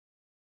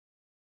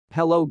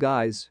Hello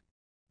guys.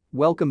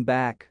 Welcome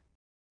back.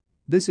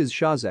 This is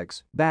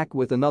Shahzex, back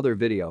with another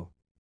video.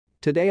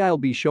 Today I'll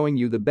be showing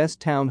you the best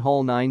Town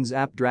Hall 9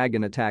 ZAP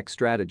Dragon attack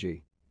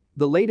strategy.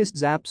 The latest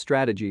ZAP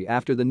strategy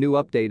after the new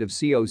update of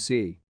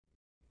COC.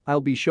 I'll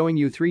be showing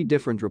you 3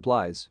 different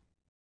replies.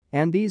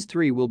 And these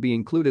 3 will be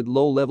included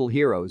low-level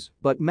heroes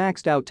but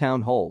maxed out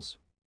Town Halls.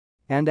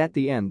 And at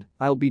the end,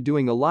 I'll be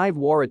doing a live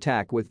war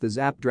attack with the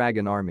ZAP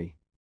Dragon army.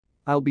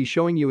 I'll be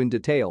showing you in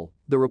detail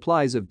the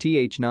replies of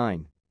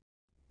TH9.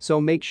 So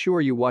make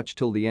sure you watch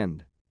till the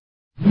end.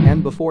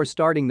 And before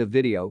starting the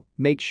video,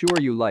 make sure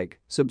you like,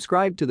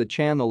 subscribe to the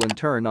channel and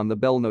turn on the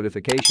bell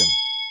notification,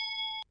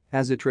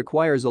 as it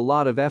requires a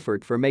lot of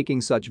effort for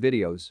making such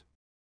videos.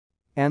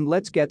 And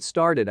let's get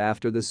started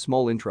after this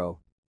small intro.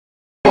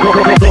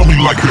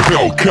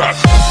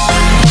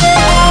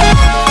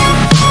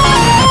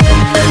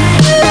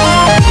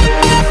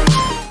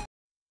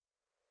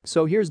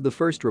 So here's the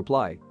first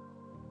reply.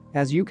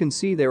 As you can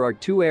see, there are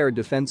 2 air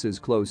defenses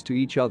close to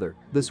each other.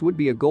 This would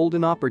be a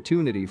golden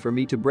opportunity for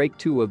me to break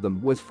 2 of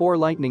them with 4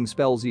 lightning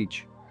spells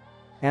each.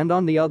 And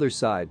on the other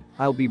side,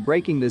 I'll be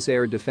breaking this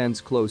air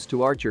defense close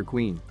to Archer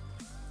Queen.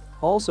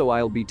 Also,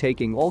 I'll be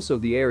taking also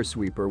the air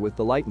sweeper with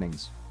the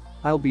lightnings.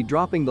 I'll be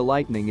dropping the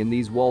lightning in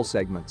these wall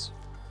segments.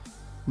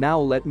 Now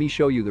let me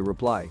show you the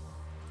reply.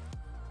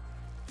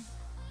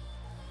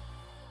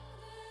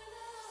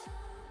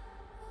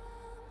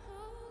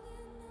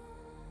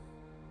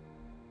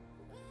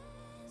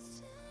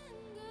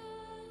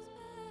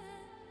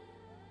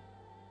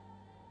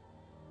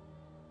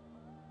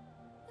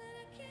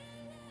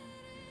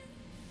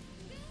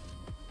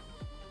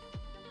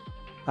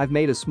 I've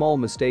made a small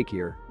mistake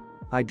here.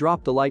 I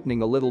dropped the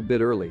lightning a little bit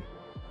early.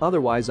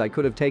 Otherwise I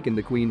could have taken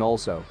the queen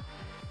also.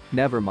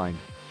 Never mind.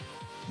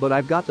 But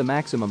I've got the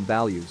maximum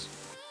values.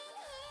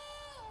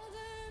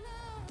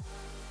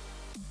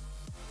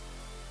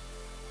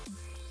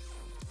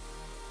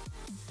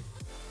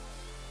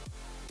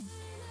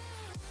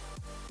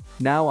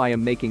 Now I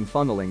am making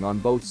funneling on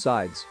both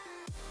sides.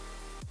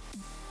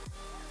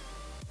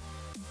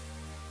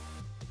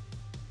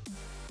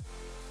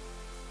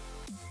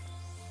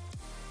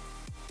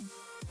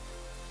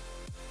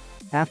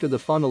 After the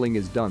funneling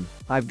is done,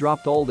 I've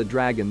dropped all the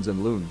dragons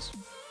and loons.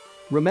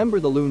 Remember,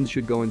 the loons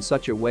should go in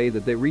such a way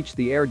that they reach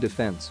the air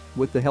defense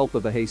with the help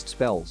of a haste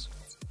spells.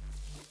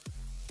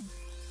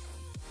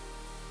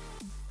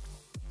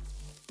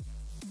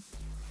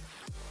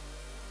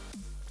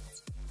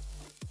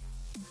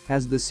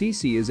 As the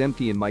CC is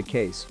empty in my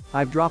case,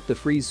 I've dropped the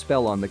freeze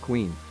spell on the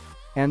queen.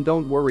 And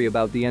don't worry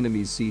about the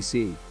enemy's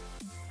CC.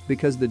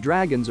 Because the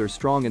dragons are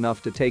strong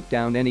enough to take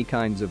down any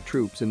kinds of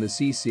troops in the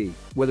CC,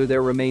 whether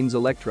there remains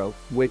Electro,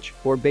 Witch,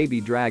 or Baby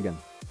Dragon.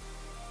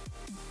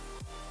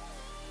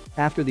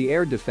 After the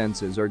air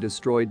defenses are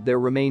destroyed, there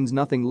remains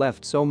nothing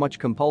left so much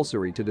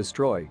compulsory to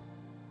destroy.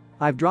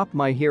 I've dropped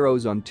my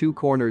heroes on 2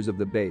 corners of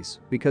the base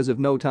because of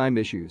no time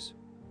issues.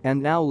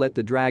 And now let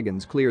the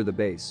dragons clear the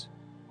base.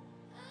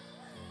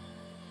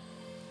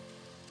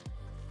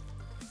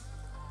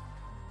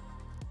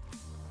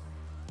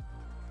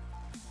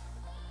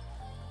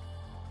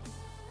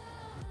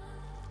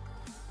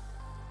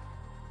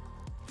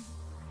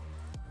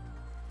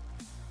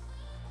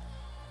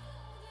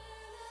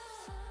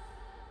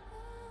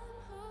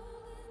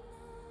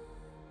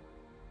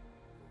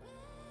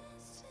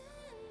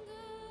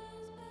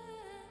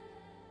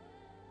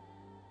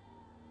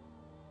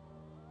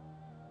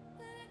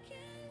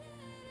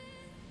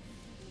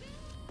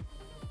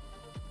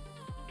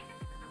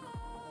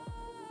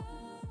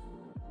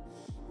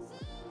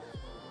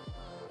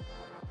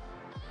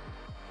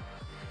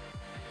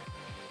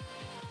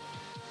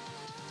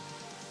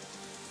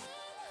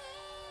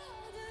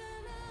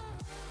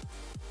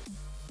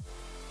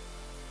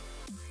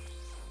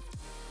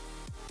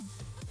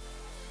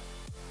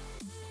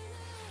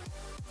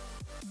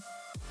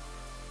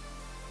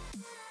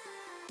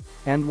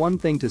 And one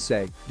thing to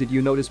say, did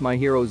you notice my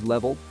hero's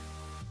level?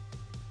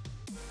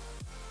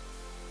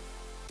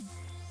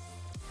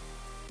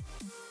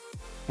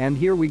 And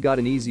here we got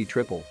an easy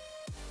triple.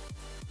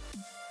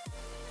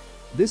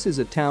 This is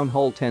a Town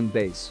Hall 10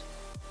 base.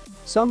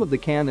 Some of the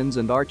cannons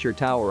and archer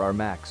tower are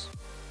max.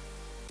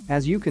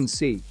 As you can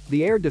see,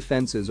 the air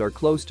defenses are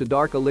close to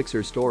dark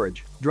elixir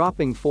storage,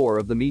 dropping 4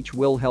 of them each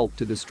will help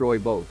to destroy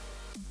both.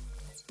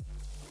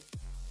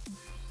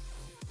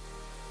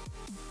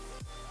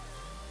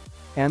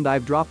 And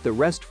I've dropped the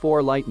rest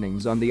 4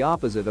 lightnings on the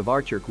opposite of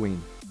Archer Queen.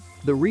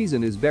 The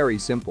reason is very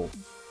simple.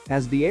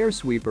 As the air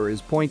sweeper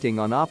is pointing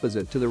on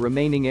opposite to the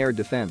remaining air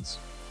defense.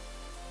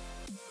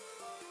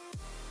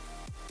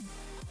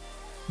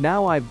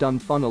 Now I've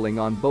done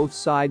funneling on both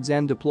sides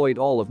and deployed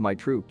all of my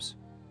troops.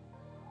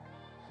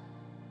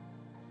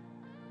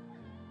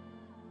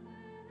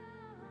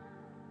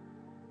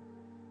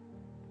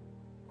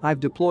 I've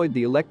deployed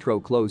the Electro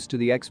close to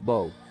the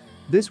X-bow.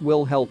 This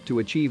will help to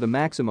achieve a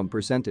maximum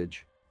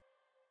percentage.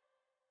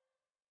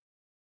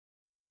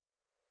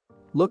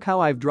 Look how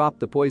I've dropped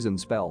the poison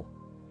spell.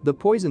 The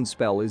poison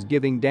spell is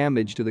giving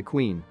damage to the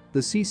queen, the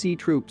CC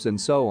troops and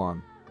so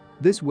on.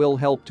 This will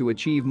help to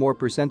achieve more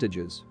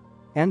percentages.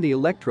 And the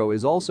Electro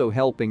is also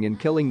helping in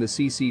killing the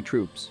CC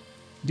troops.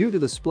 Due to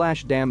the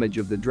splash damage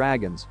of the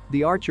dragons,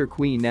 the Archer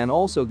Queen and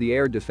also the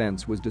air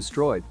defense was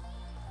destroyed.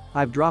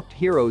 I've dropped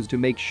heroes to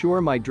make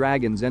sure my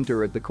dragons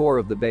enter at the core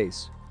of the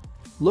base.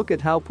 Look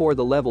at how poor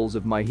the levels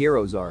of my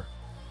heroes are.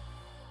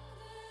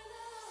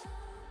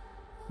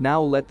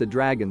 Now let the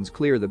dragons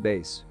clear the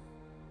base.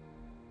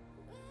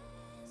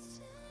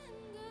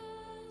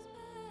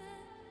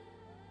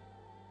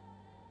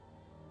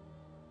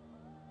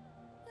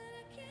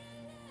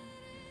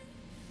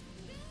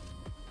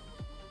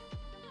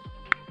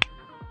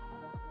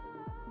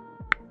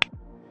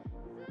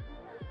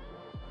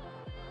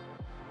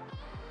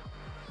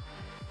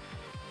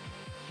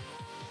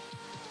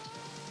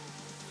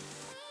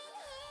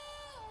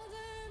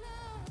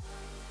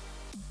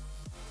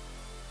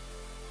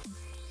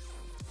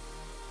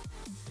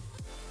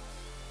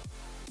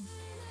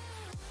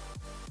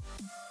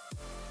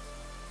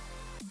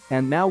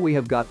 And now we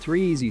have got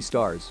 3 easy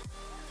stars.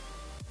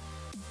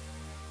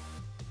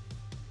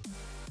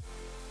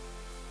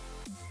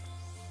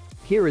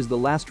 Here is the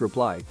last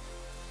reply.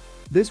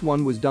 This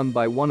one was done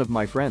by one of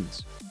my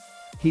friends.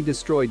 He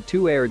destroyed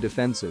 2 air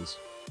defenses.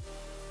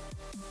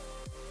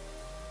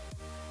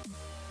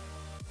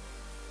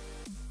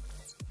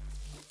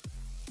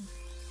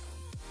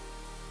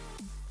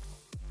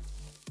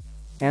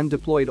 And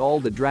deployed all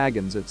the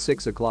dragons at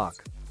 6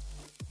 o'clock.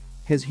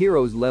 His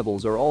heroes'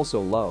 levels are also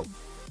low.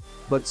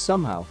 But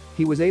somehow,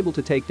 he was able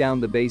to take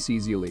down the base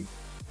easily.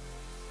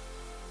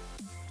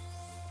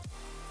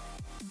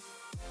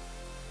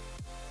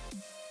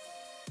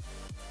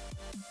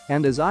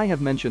 And as I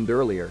have mentioned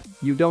earlier,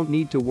 you don't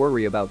need to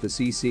worry about the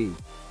CC.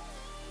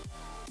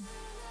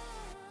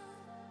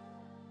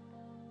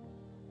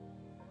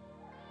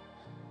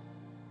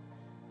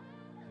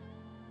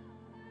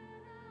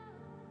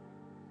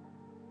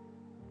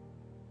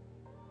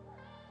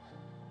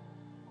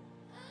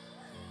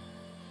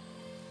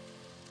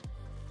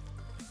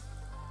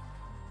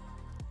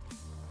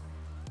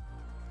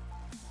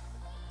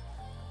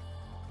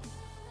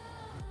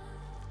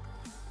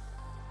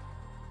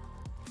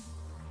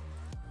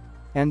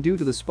 And due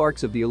to the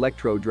sparks of the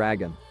Electro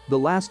Dragon, the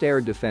last air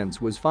defense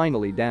was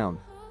finally down.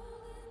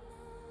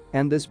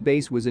 And this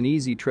base was an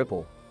easy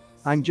triple.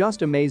 I'm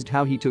just amazed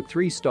how he took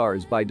 3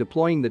 stars by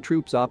deploying the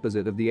troops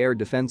opposite of the air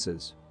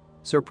defenses.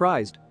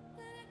 Surprised?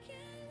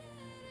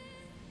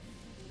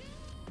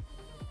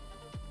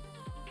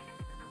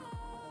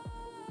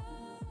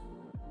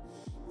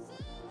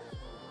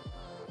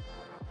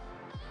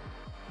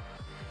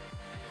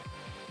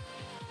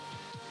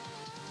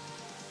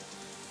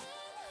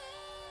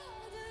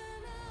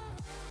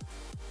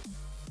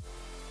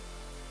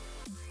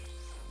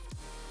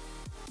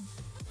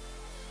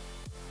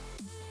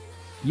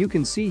 You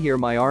can see here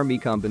my army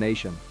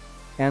combination.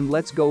 And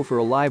let's go for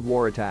a live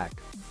war attack.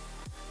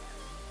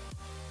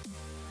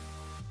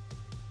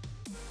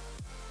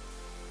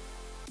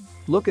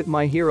 Look at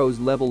my heroes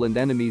level and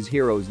enemies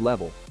heroes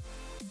level.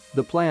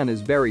 The plan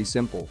is very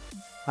simple.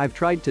 I've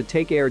tried to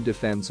take air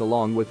defense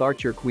along with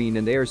Archer Queen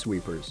and air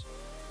sweepers.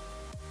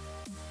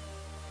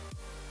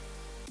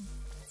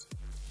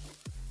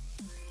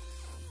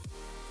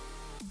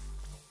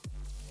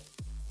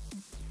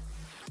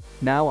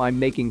 Now I'm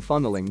making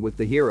funneling with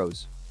the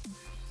heroes.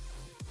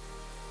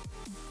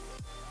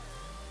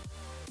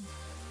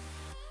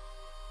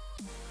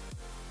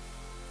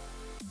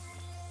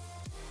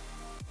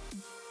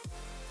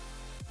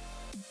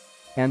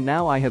 And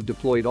now I have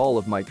deployed all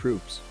of my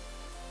troops.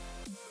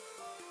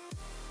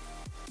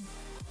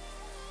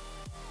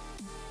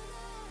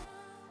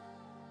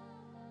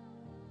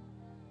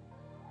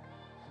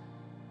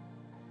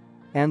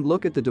 And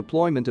look at the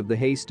deployment of the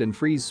haste and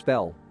freeze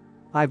spell.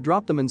 I've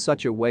dropped them in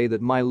such a way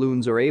that my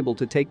loons are able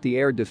to take the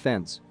air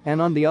defense,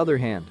 and on the other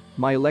hand,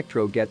 my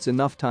Electro gets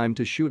enough time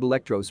to shoot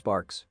Electro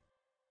sparks.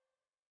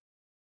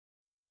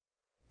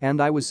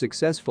 And I was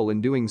successful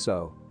in doing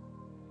so.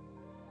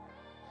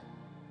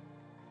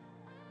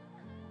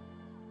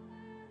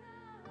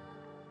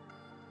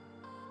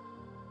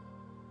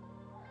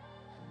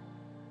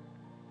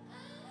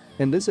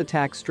 In this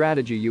attack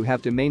strategy you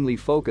have to mainly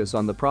focus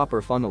on the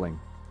proper funneling.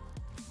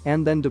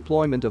 And then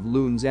deployment of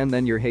loons and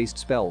then your haste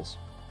spells.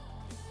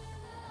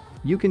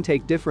 You can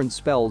take different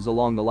spells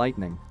along the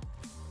lightning.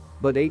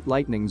 But 8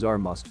 lightnings are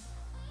must.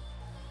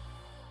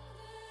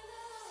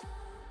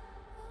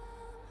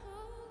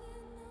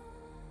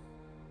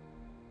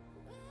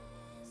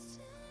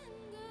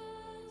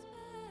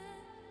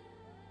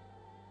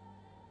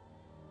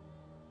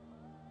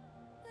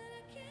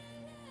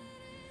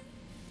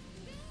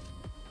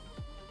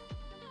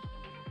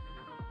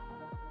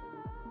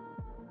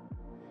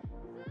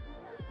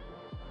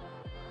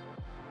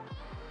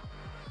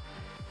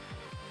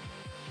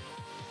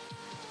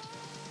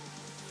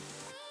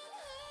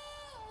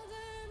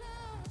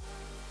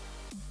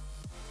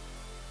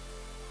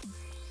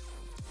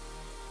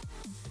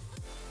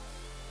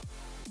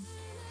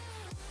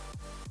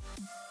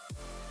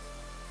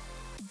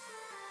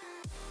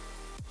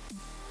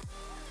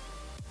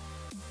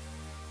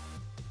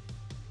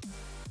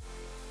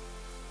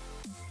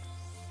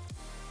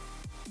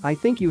 I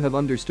think you have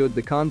understood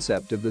the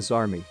concept of this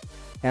army.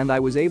 And I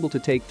was able to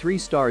take 3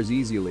 stars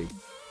easily.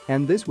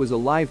 And this was a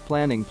live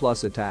planning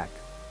plus attack.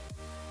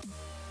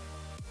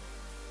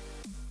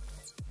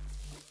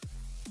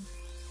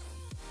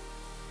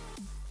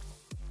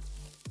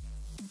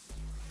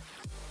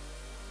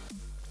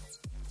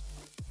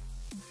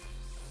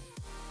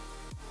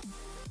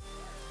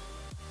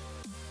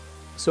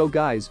 So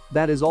guys,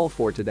 that is all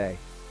for today.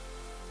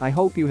 I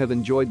hope you have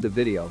enjoyed the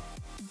video.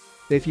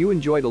 If you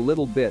enjoyed a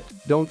little bit,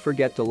 don't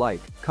forget to like,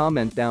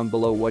 comment down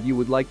below what you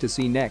would like to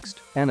see next,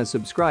 and a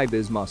subscribe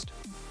is must.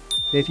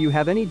 If you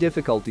have any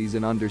difficulties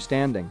in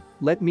understanding,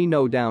 let me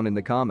know down in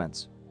the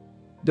comments.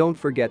 Don't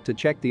forget to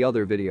check the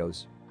other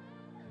videos.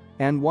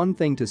 And one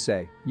thing to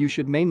say, you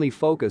should mainly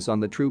focus on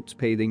the troops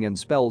paving and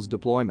spells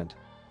deployment.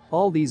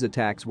 All these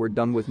attacks were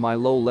done with my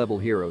low-level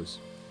heroes.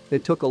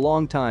 It took a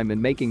long time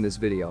in making this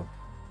video.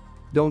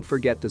 Don't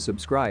forget to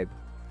subscribe.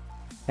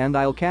 And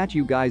I'll catch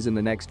you guys in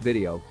the next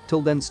video.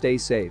 Till then, stay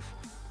safe.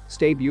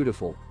 Stay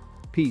beautiful.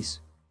 Peace.